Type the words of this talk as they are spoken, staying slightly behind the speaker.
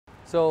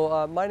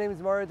My name is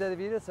Mario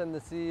Dedavides. I'm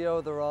the CEO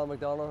of the Ronald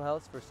McDonald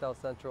House for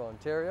South Central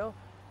Ontario.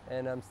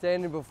 And I'm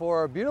standing before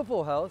our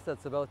beautiful house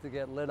that's about to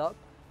get lit up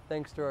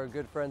thanks to our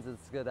good friends at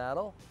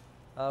Skedaddle.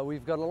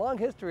 We've got a long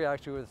history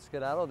actually with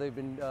Skedaddle. They've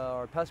been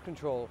our pest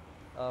control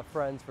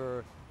friends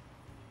for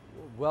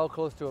well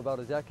close to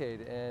about a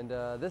decade. And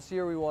this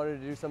year we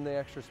wanted to do something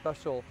extra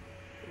special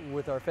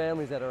with our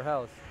families at our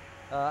house.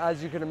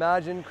 As you can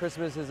imagine,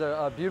 Christmas is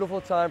a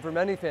beautiful time for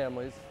many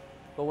families.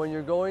 But when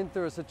you're going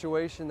through a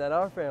situation that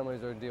our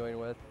families are dealing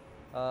with,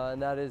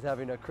 and that is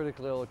having a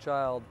critically ill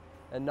child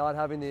and not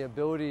having the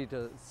ability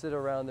to sit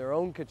around their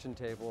own kitchen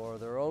table or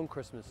their own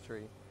Christmas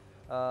tree,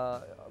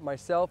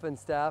 myself and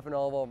staff and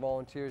all of our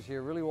volunteers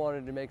here really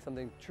wanted to make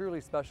something truly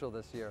special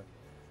this year.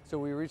 So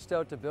we reached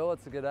out to Bill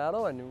at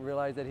Skedaddle and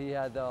realized that he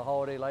had the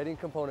holiday lighting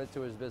component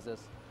to his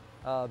business.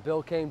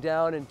 Bill came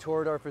down and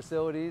toured our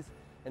facilities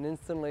and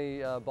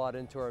instantly bought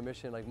into our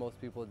mission like most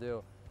people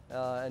do.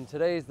 And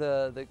today is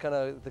the kind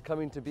of the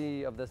coming to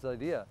be of this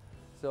idea.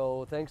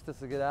 So thanks to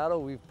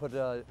Skedaddle, we've put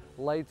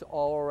lights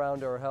all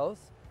around our house,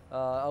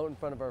 out in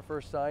front of our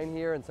first sign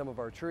here and some of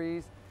our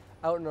trees,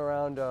 out and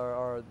around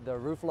the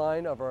roof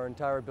line of our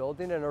entire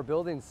building, and our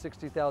building's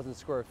 60,000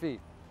 square feet.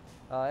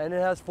 And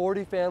it has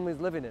 40 families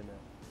living in it.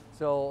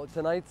 So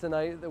tonight's the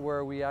night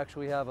where we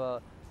actually have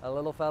a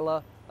little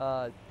fella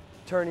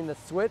turning the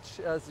switch,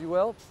 as you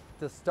will,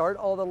 to start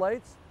all the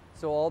lights.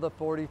 So all the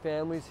 40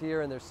 families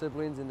here and their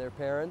siblings and their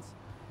parents,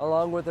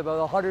 along with about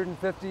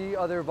 150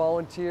 other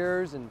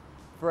volunteers and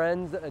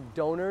friends and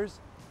donors,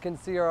 can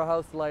see our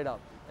house light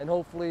up. And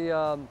hopefully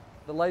the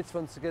lights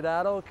from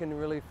Skedaddle can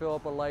really fill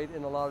up a light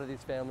in a lot of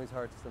these families'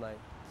 hearts tonight.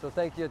 So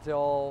thank you to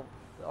all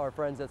our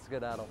friends at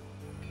Skedaddle.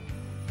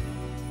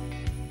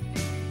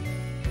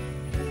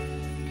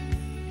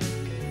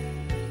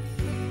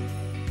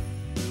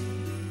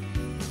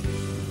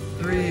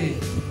 3,